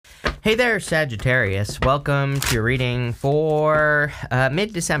Hey there, Sagittarius. Welcome to your reading for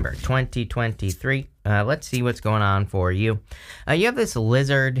mid-December 2023. Let's see what's going on for you. You have this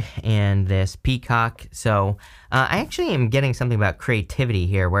lizard and this peacock. So I actually am getting something about creativity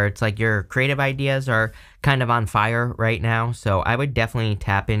here where it's like your creative ideas are kind of on fire right now. So I would definitely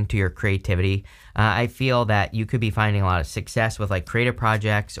tap into your creativity. I feel that you could be finding a lot of success with like creative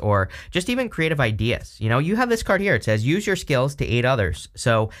projects or just even creative ideas. You know, you have this card here. It says use your skills to aid others.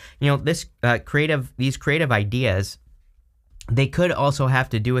 So, you know, these creative ideas, they could also have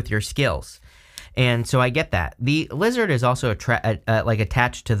to do with your skills. And so I get that. The lizard is also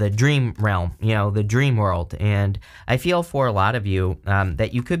attached to the dream realm, you know, the dream world. And I feel for a lot of you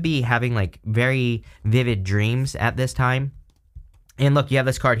that you could be having like very vivid dreams at this time. And look, you have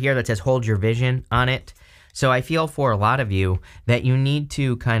this card here that says hold your vision on it. So I feel for a lot of you that you need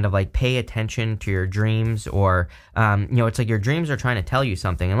to kind of like pay attention to your dreams or, you know, it's like your dreams are trying to tell you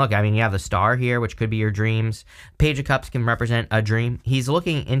something. And look, I mean, you have the star here, which could be your dreams. Page of Cups can represent a dream. He's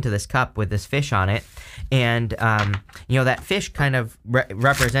looking into this cup with this fish on it. And, you know, that fish kind of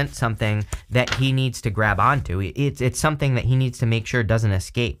represents something that he needs to grab onto. It's something that he needs to make sure doesn't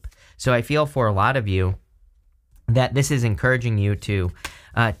escape. So I feel for a lot of you that this is encouraging you to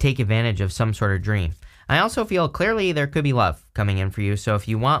take advantage of some sort of dream. I also feel clearly there could be love coming in for you. So if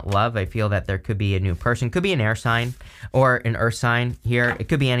you want love, I feel that there could be a new person. Could be an air sign or an earth sign here. It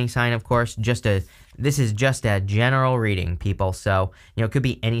could be any sign, of course. This is just a general reading, people. So, you know, it could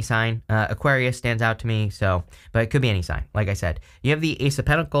be any sign. Aquarius stands out to me. So, but it could be any sign. Like I said, you have the Ace of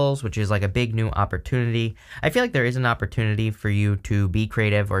Pentacles, which is like a big new opportunity. I feel like there is an opportunity for you to be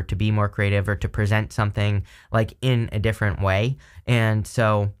creative or to be more creative or to present something like in a different way. And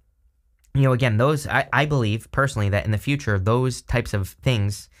so, you know, again, those, I believe personally that in the future, those types of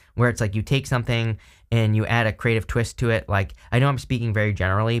things where it's like you take something and you add a creative twist to it. Like, I know I'm speaking very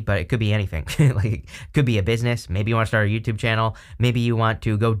generally, but it could be anything. Like, it could be a business. Maybe you want to start a YouTube channel. Maybe you want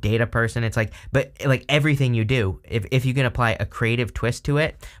to go date a person. It's like, but like everything you do, if you can apply a creative twist to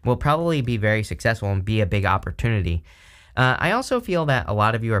it, will probably be very successful and be a big opportunity. I also feel that a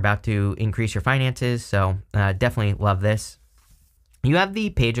lot of you are about to increase your finances. So definitely love this. You have the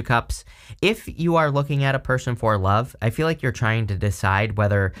Page of Cups. If you are looking at a person for love, I feel like you're trying to decide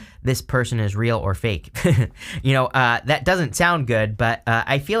whether this person is real or fake. You know, that doesn't sound good, but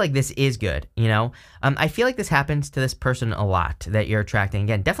I feel like this is good, you know. I feel like this happens to this person a lot that you're attracting.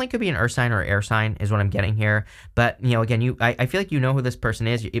 Again, definitely could be an earth sign or air sign is what I'm getting here. But, you know, again, I feel like you know who this person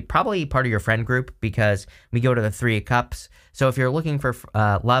is. It probably part of your friend group because we go to the Three of Cups. So if you're looking for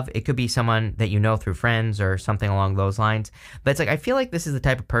love, it could be someone that you know through friends or something along those lines. But it's like, I feel like this is the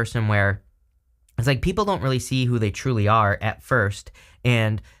type of person where it's like people don't really see who they truly are at first.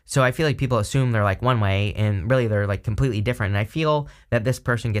 And so I feel like people assume they're like one way and really they're like completely different. And I feel that this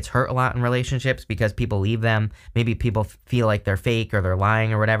person gets hurt a lot in relationships because people leave them. Maybe people feel like they're fake or they're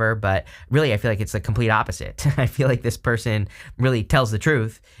lying or whatever. But really, I feel like it's the complete opposite. I feel like this person really tells the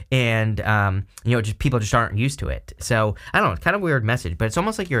truth and, you know, just people just aren't used to it. So I don't know, it's kind of a weird message, but it's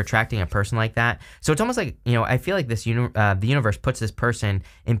almost like you're attracting a person like that. So it's almost like, you know, I feel like this the universe puts this person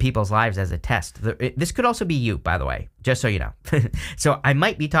in people's lives as a test. This could also be you, by the way, just so you know. So I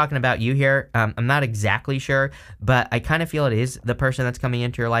might be talking about you here. I'm not exactly sure, but I kind of feel it is the person that's coming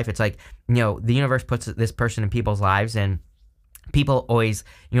into your life. It's like, you know, the universe puts this person in people's lives and people always,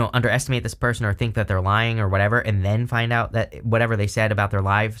 you know, underestimate this person or think that they're lying or whatever, and then find out that whatever they said about their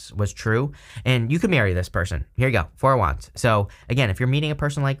lives was true. And you could marry this person. Here you go, Four of Wands. So again, if you're meeting a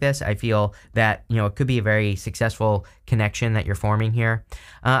person like this, I feel that, you know, it could be a very successful connection that you're forming here.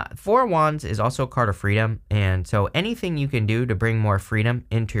 Four of Wands is also a card of freedom. And so anything you can do to bring more freedom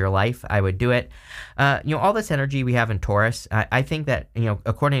into your life, I would do it. You know, all this energy we have in Taurus, I think that, you know,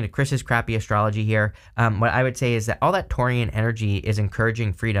 according to Chris's crappy astrology here, what I would say is that all that Taurian energy is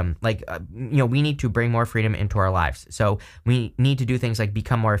encouraging freedom. Like, you know, we need to bring more freedom into our lives. So we need to do things like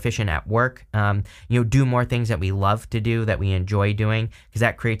become more efficient at work, you know, do more things that we love to do, that we enjoy doing, because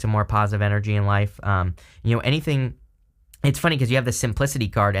that creates a more positive energy in life. You know, anything. It's funny because you have the simplicity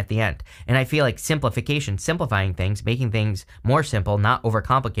card at the end. And I feel like simplification, simplifying things, making things more simple, not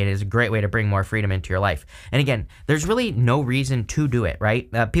overcomplicated is a great way to bring more freedom into your life. And again, there's really no reason to do it, right?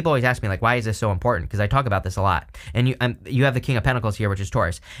 People always ask me, like, why is this so important? Because I talk about this a lot. And you have the King of Pentacles here, which is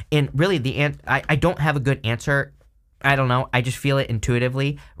Taurus. And really, I don't have a good answer I don't know. I just feel it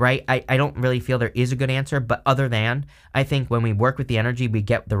intuitively, right? I don't really feel there is a good answer, but other than, I think when we work with the energy, we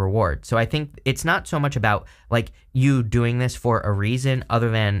get the reward. So I think it's not so much about like you doing this for a reason other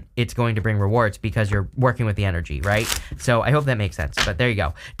than it's going to bring rewards because you're working with the energy, right? So I hope that makes sense, but there you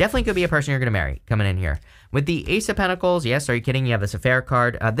go. Definitely could be a person you're going to marry coming in here. With the Ace of Pentacles, yes, are you kidding? You have this affair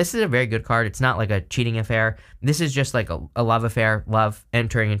card. This is a very good card. It's not like a cheating affair. This is just like a love affair, love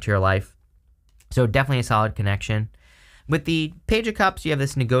entering into your life. So definitely a solid connection. With the Page of Cups, you have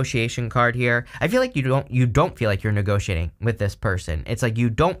this negotiation card here. I feel like you don't feel like you're negotiating with this person. It's like you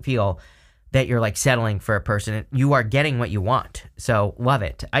don't feel that you're like settling for a person. You are getting what you want. So love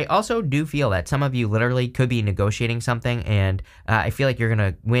it. I also do feel that some of you literally could be negotiating something, and I feel like you're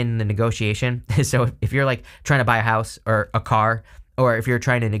going to win the negotiation. So if you're like trying to buy a house or a car, or if you're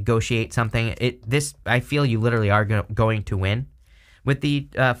trying to negotiate something, I feel you literally are going to win. With the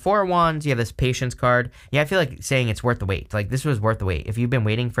Four of Wands, you have this Patience card. Yeah, I feel like saying it's worth the wait. Like, this was worth the wait. If you've been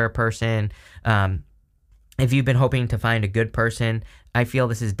waiting for a person, if you've been hoping to find a good person, I feel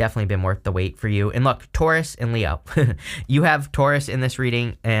this has definitely been worth the wait for you. And look, Taurus and Leo. You have Taurus in this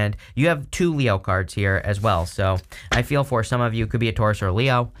reading, and you have 2 Leo cards here as well. So I feel for some of you, could be a Taurus or a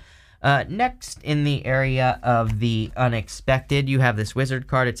Leo. Next, in the area of the unexpected, you have this Wizard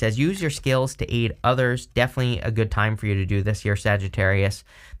card. It says, use your skills to aid others. Definitely a good time for you to do this here, Sagittarius.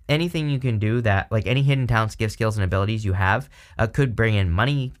 Anything you can do that, like any hidden talents, gifts, skills, and abilities you have, could bring in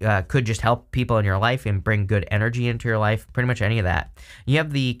money, could just help people in your life and bring good energy into your life, pretty much any of that. You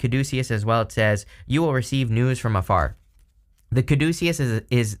have the Caduceus as well. It says, you will receive news from afar. The Caduceus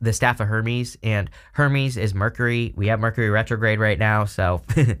is the staff of Hermes, and Hermes is Mercury. We have Mercury retrograde right now, so,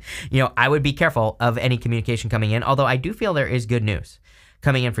 I would be careful of any communication coming in, although I do feel there is good news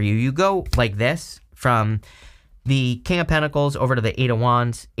coming in for you. You go like this from the King of Pentacles over to the Eight of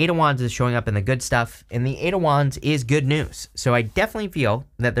Wands. Eight of Wands is showing up in the good stuff, and the Eight of Wands is good news. So I definitely feel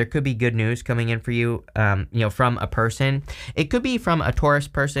that there could be good news coming in for you, from a person. It could be from a Taurus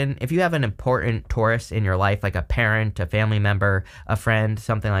person. If you have an important Taurus in your life, like a parent, a family member, a friend,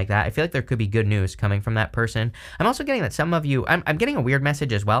 something like that, I feel like there could be good news coming from that person. I'm also getting that some of you, I'm getting a weird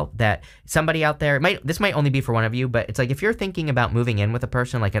message as well, that somebody out there, this might only be for one of you, but it's like if you're thinking about moving in with a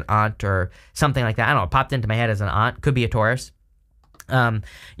person, like an aunt or something like that, I don't know, it popped into my head as an aunt, could be a Taurus.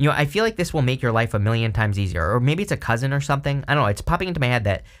 I feel like this will make your life a million times easier, or maybe it's a cousin or something. I don't know. It's popping into my head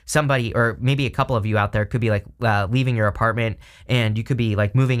that somebody, or maybe a couple of you out there, could be like leaving your apartment, and you could be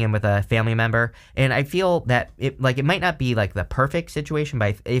like moving in with a family member. And I feel that it might not be like the perfect situation,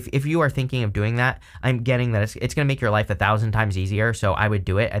 but if you are thinking of doing that, I'm getting that it's going to make your life 1,000 times easier. So I would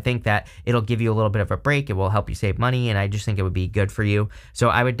do it. I think that it'll give you a little bit of a break. It will help you save money, and I just think it would be good for you. So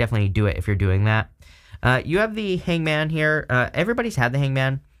I would definitely do it if you're doing that. You have the Hangman here. Everybody's had the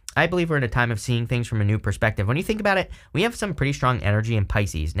Hangman. I believe we're in a time of seeing things from a new perspective. When you think about it, we have some pretty strong energy in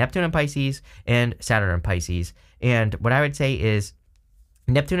Pisces. Neptune in Pisces and Saturn in Pisces. And what I would say is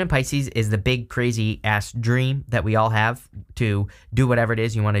Neptune in Pisces is the big crazy ass dream that we all have to do whatever it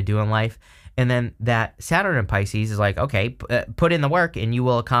is you want to do in life. And then that Saturn in Pisces is like, okay, put in the work and you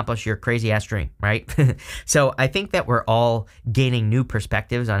will accomplish your crazy ass dream, right? So I think that we're all gaining new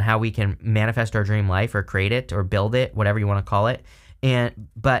perspectives on how we can manifest our dream life or create it or build it, whatever you want to call it.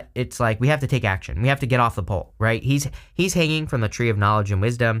 But it's like we have to take action. We have to get off the pole, right? He's hanging from the tree of knowledge and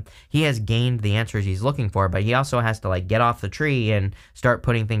wisdom. He has gained the answers he's looking for, but he also has to like get off the tree and start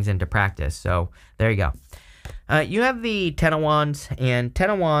putting things into practice. So there you go. You have the Ten of Wands, and Ten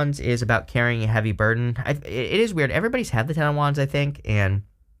of Wands is about carrying a heavy burden. It is weird. Everybody's had the Ten of Wands, I think, and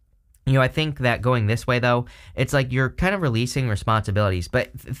I think that going this way, though, it's like you're kind of releasing responsibilities,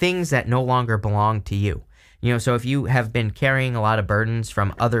 but things that no longer belong to you. So if you have been carrying a lot of burdens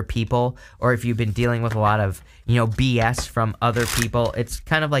from other people, or if you've been dealing with a lot of, BS from other people, it's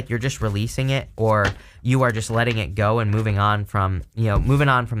kind of like you're just releasing it, or you are just letting it go and moving on from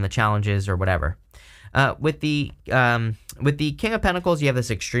the challenges or whatever. With the King of Pentacles, you have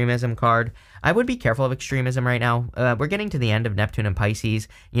this extremism card. I would be careful of extremism right now. We're getting to the end of Neptune and Pisces.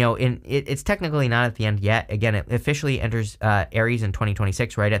 It's technically not at the end yet. Again, it officially enters Aries in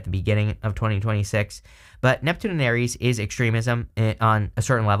 2026, right at the beginning of 2026. But Neptune and Aries is extremism on a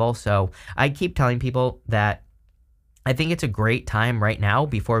certain level. So I keep telling people that I think it's a great time right now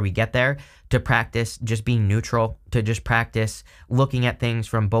before we get there to practice just being neutral, to just practice looking at things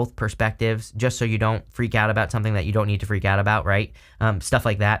from both perspectives, just so you don't freak out about something that you don't need to freak out about, right? Stuff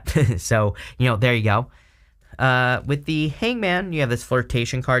like that. So, there you go. With the Hangman, you have this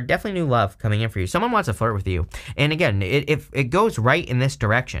flirtation card. Definitely new love coming in for you. Someone wants to flirt with you. And again, it goes right in this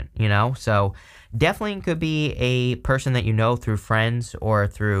direction, you know? So definitely could be a person that you know through friends or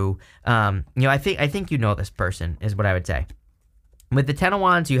through, I think you know this person is what I would say. With the Ten of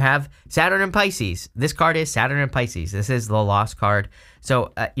Wands, you have Saturn and Pisces. This card is Saturn and Pisces. This is the Lost card.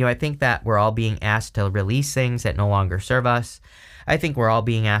 So, I think that we're all being asked to release things that no longer serve us. I think we're all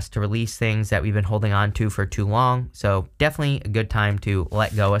being asked to release things that we've been holding on to for too long. So, definitely a good time to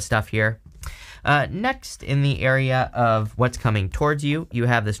let go of stuff here. Next, in the area of what's coming towards you, you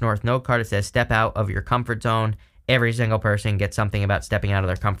have this North Node card. It says, step out of your comfort zone. Every single person gets something about stepping out of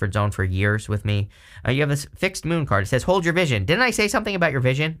their comfort zone for years with me. You have this Fixed Moon card. It says, hold your vision. Didn't I say something about your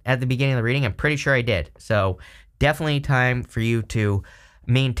vision at the beginning of the reading? I'm pretty sure I did. So definitely time for you to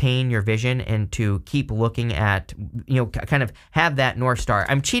maintain your vision and to keep looking at, kind of have that North Star.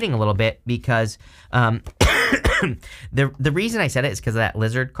 I'm cheating a little bit because the reason I said it is because of that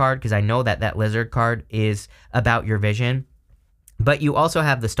Lizard card, because I know that Lizard card is about your vision, but you also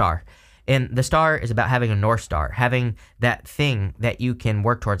have the Star. And the Star is about having a North Star, having that thing that you can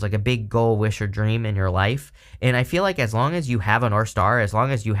work towards, like a big goal, wish, or dream in your life. And I feel like as long as you have a North Star, as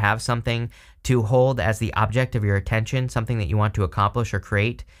long as you have something to hold as the object of your attention, something that you want to accomplish or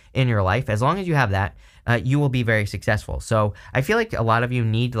create in your life, as long as you have that, you will be very successful. So I feel like a lot of you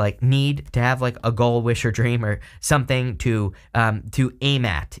need to have like a goal, wish, or dream or something to aim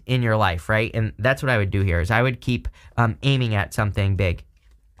at in your life, right? And that's what I would do here is I would keep aiming at something big.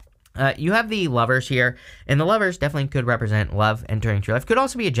 You have the Lovers here, and the Lovers definitely could represent love entering into your life. Could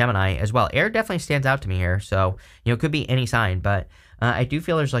also be a Gemini as well. Air definitely stands out to me here, so, it could be any sign, but I do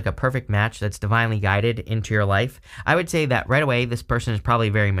feel there's like a perfect match that's divinely guided into your life. I would say that right away, this person is probably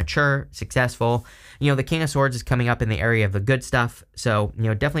very mature, successful. The King of Swords is coming up in the area of the good stuff, so,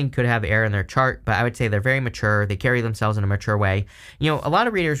 definitely could have air in their chart, but I would say they're very mature. They carry themselves in a mature way. A lot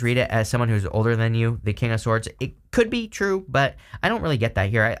of readers read it as someone who's older than you, the King of Swords. It could be true, but I don't really get that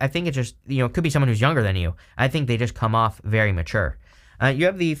here. I think it just, it could be someone who's younger than you. I think they just come off very mature. You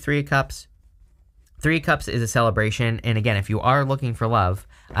have the Three of Cups. Three of Cups is a celebration, and again, if you are looking for love,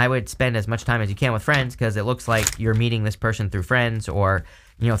 I would spend as much time as you can with friends because it looks like you're meeting this person through friends or,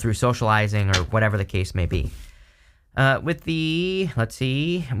 through socializing or whatever the case may be. With the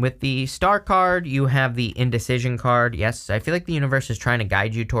Star card, you have the Indecision card. Yes, I feel like the universe is trying to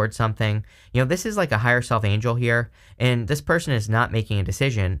guide you towards something. This is like a higher self angel here, and this person is not making a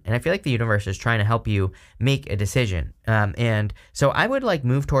decision, and I feel like the universe is trying to help you make a decision. And so I would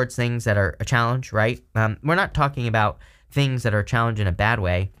move towards things that are a challenge, right? We're not talking about things that are a challenge in a bad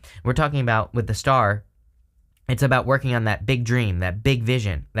way. We're talking about with the Star, it's about working on that big dream, that big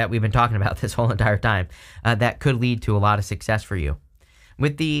vision that we've been talking about this whole entire time that could lead to a lot of success for you.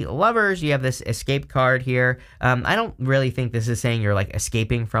 With the Lovers, you have this Escape card here. I don't really think this is saying you're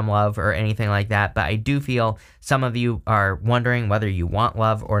escaping from love or anything like that, but I do feel some of you are wondering whether you want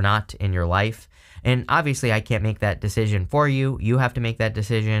love or not in your life. And obviously, I can't make that decision for you. You have to make that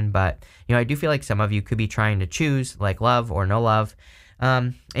decision, but I do feel like some of you could be trying to choose love or no love.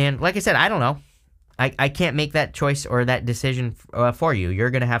 And like I said, I don't know. I can't make that choice or that decision for you.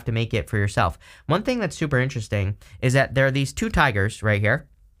 You're going to have to make it for yourself. One thing that's super interesting is that there are these two tigers right here,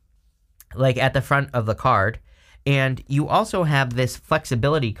 at the front of the card. And you also have this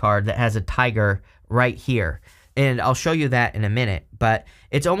flexibility card that has a tiger right here. And I'll show you that in a minute. But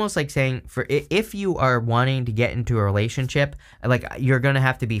it's almost like saying if you are wanting to get into a relationship, you're going to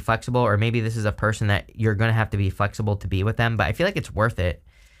have to be flexible, or maybe this is a person that you're going to have to be flexible to be with them. But I feel like it's worth it.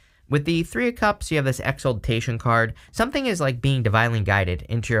 With the Three of Cups, you have this Exaltation card. Something is being divinely guided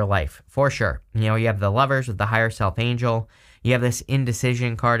into your life, for sure. You have the Lovers with the higher self angel. You have this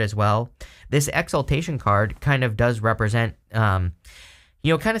Indecision card as well. This Exaltation card kind of does represent, kind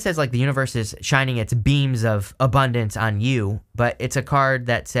of says the universe is shining its beams of abundance on you, but it's a card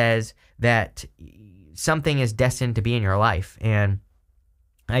that says that something is destined to be in your life. And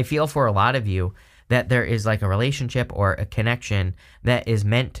I feel for a lot of you that there is a relationship or a connection that is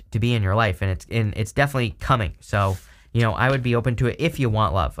meant to be in your life, and it's definitely coming. So, I would be open to it if you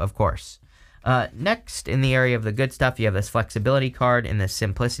want love, of course. Next, in the area of the good stuff, you have this Flexibility card and this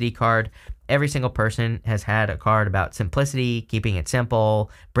Simplicity card. Every single person has had a card about simplicity, keeping it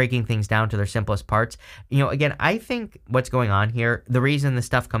simple, breaking things down to their simplest parts. Again, I think what's going on here, the reason this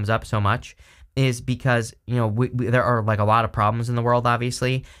stuff comes up so much is because, there are a lot of problems in the world,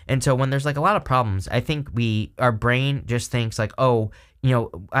 obviously. And so when there's a lot of problems, I think our brain just thinks oh,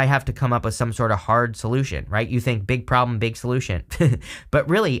 I have to come up with some sort of hard solution, right? You think big problem, big solution. But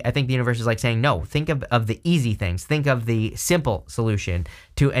really, I think the universe is like saying, no, think of the easy things. Think of the simple solution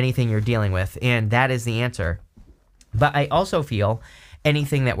to anything you're dealing with. And that is the answer. But I also feel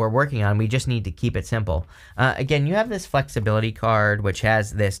anything that we're working on, we just need to keep it simple. Again, you have this flexibility card, which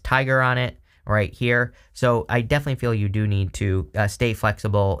has this tiger on it right here. So I definitely feel you do need to stay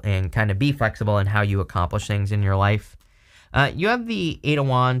flexible and kind of be flexible in how you accomplish things in your life. You have the Eight of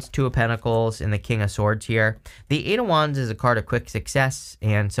Wands, Two of Pentacles, and the King of Swords here. The Eight of Wands is a card of quick success,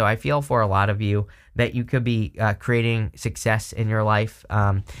 and so I feel for a lot of you that you could be creating success in your life.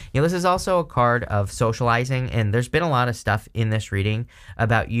 This is also a card of socializing, and there's been a lot of stuff in this reading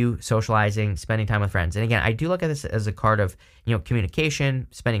about you socializing, spending time with friends. And again, I do look at this as a card of communication,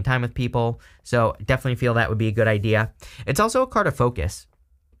 spending time with people, so definitely feel that would be a good idea. It's also a card of focus.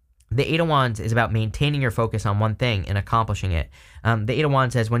 The Eight of Wands is about maintaining your focus on one thing and accomplishing it. The Eight of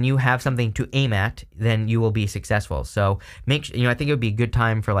Wands says when you have something to aim at, then you will be successful. So I think it would be a good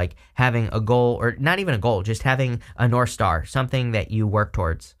time for like having a goal, or not even a goal, just having a North Star, something that you work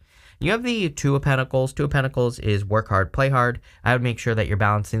towards. You have the Two of Pentacles. Two of Pentacles is work hard, play hard. I would make sure that you're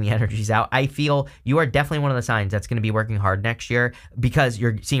balancing the energies out. I feel you are definitely one of the signs that's going to be working hard next year because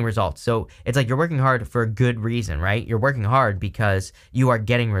you're seeing results. So it's like you're working hard for a good reason, right? You're working hard because you are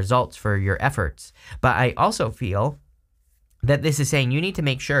getting results for your efforts. But I also feel that this is saying you need to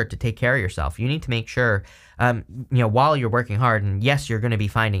make sure to take care of yourself. You need to make sure, while you're working hard, and yes, you're going to be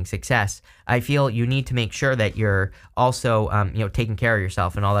finding success, I feel you need to make sure that you're also, taking care of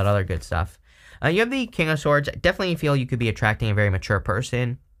yourself and all that other good stuff. You have the King of Swords. Definitely feel you could be attracting a very mature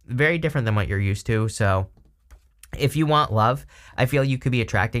person, very different than what you're used to. So if you want love, I feel you could be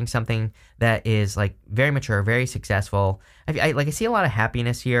attracting something that is like very mature, very successful. I see a lot of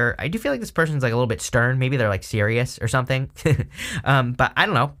happiness here. I do feel like this person's like a little bit stern. Maybe they're like serious or something. But I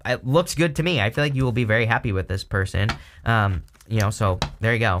don't know. It looks good to me. I feel like you will be very happy with this person. So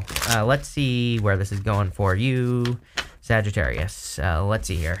there you go. Let's see where this is going for you, Sagittarius. Let's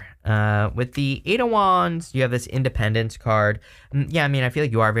see here. With the Eight of Wands, you have this independence card. Yeah, I feel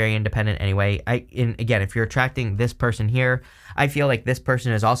like you are very independent anyway. Again, if you're attracting this person here, I feel like this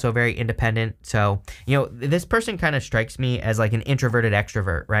person is also very independent. So, this person kind of strikes me as like an introverted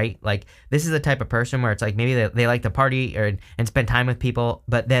extrovert, right? Like this is the type of person where it's like maybe they like to party and spend time with people,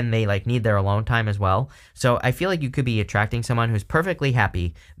 but then they like need their alone time as well. So I feel like you could be attracting someone who's perfectly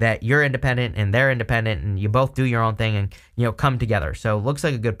happy that you're independent and they're independent and you both do your own thing and, come together. So looks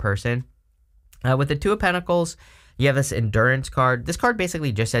like a good person. With the Two of Pentacles, you have this endurance card. This card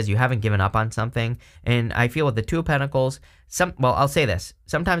basically just says you haven't given up on something. And I feel with the Two of Pentacles, I'll say this.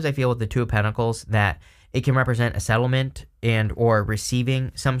 Sometimes I feel with the Two of Pentacles that it can represent a settlement or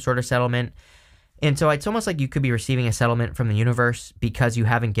receiving some sort of settlement. And so it's almost like you could be receiving a settlement from the universe because you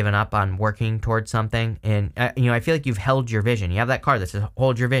haven't given up on working towards something. And, I feel like you've held your vision. You have that card that says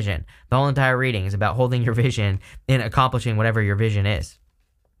hold your vision. The whole entire reading is about holding your vision and accomplishing whatever your vision is.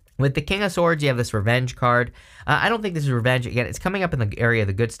 With the King of Swords, you have this revenge card. I don't think this is revenge. Again, it's coming up in the area of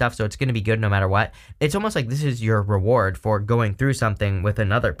the good stuff, so it's going to be good no matter what. It's almost like this is your reward for going through something with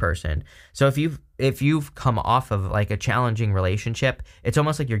another person. So if you've come off of like a challenging relationship, it's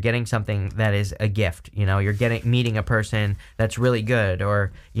almost like you're getting something that is a gift. You're meeting a person that's really good,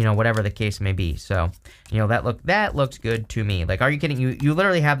 or whatever the case may be. So that looks good to me. Like, are you kidding? You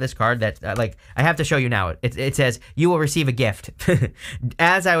literally have this card that like I have to show you now. It says you will receive a gift.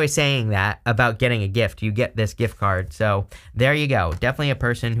 As I was saying that about getting a gift, you get this gift card. So there you go. Definitely a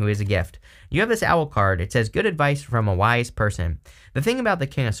person who is a gift. You have this owl card. It says good advice from a wise person. The thing about the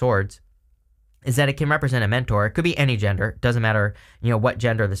King of Swords is that it can represent a mentor. It could be any gender. Doesn't matter, what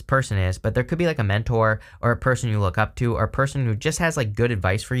gender this person is, but there could be like a mentor or a person you look up to or a person who just has like good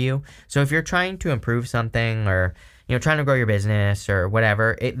advice for you. So if you're trying to improve something or, trying to grow your business or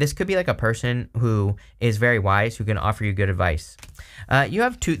whatever, this could be like a person who is very wise, who can offer you good advice. You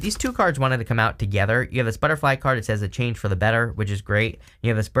have these two cards wanted to come out together. You have this butterfly card. It says a change for the better, which is great.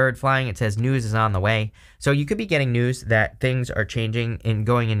 You have this bird flying. It says news is on the way. So you could be getting news that things are changing and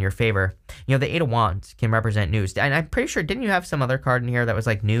going in your favor. The Eight of Wands can represent news. And I'm pretty sure, didn't you have some other card in here that was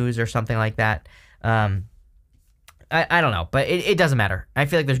like news or something like that? I don't know, but it doesn't matter. I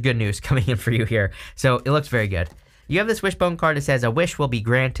feel like there's good news coming in for you here. So it looks very good. You have this wishbone card. It says a wish will be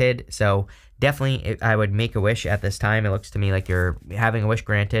granted. So definitely I would make a wish at this time. It looks to me like you're having a wish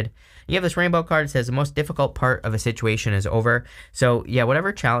granted. You have this rainbow card. It says the most difficult part of a situation is over. So yeah,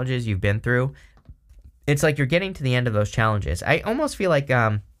 whatever challenges you've been through, it's like you're getting to the end of those challenges. I almost feel like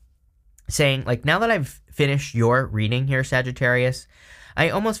saying like now that I've finished your reading here, Sagittarius, I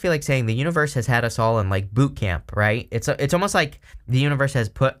almost feel like saying the universe has had us all in like boot camp, right? It's almost like the universe has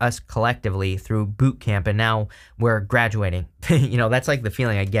put us collectively through boot camp, and now we're graduating. That's like the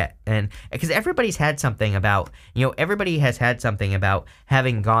feeling I get. And because everybody has had something about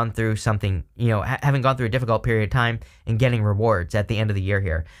having gone through something, having gone through a difficult period of time and getting rewards at the end of the year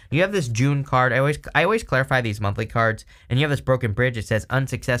here. You have this June card. I always clarify these monthly cards, and you have this broken bridge. It says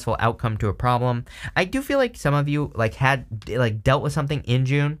unsuccessful outcome to a problem. I do feel like some of you dealt with something in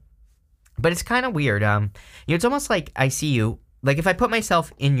June, but it's kind of weird. It's almost like I see you. Like if I put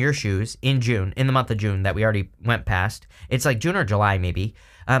myself in your shoes in June, in the month of June that we already went past, it's like June or July maybe.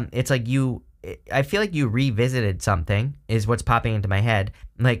 It's like I feel like you revisited something is what's popping into my head,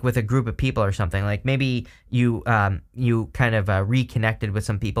 like with a group of people or something. Like maybe you kind of reconnected with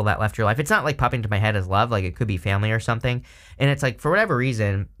some people that left your life. It's not like popping into my head as love, like it could be family or something. And it's like for whatever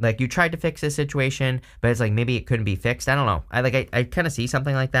reason, like you tried to fix this situation, but it's like maybe it couldn't be fixed. I don't know. I kind of see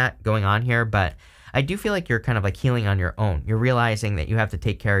something like that going on here, but I do feel like you're kind of like healing on your own. You're realizing that you have to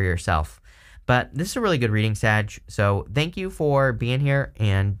take care of yourself. But this is a really good reading, Sag. So thank you for being here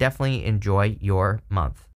and definitely enjoy your month.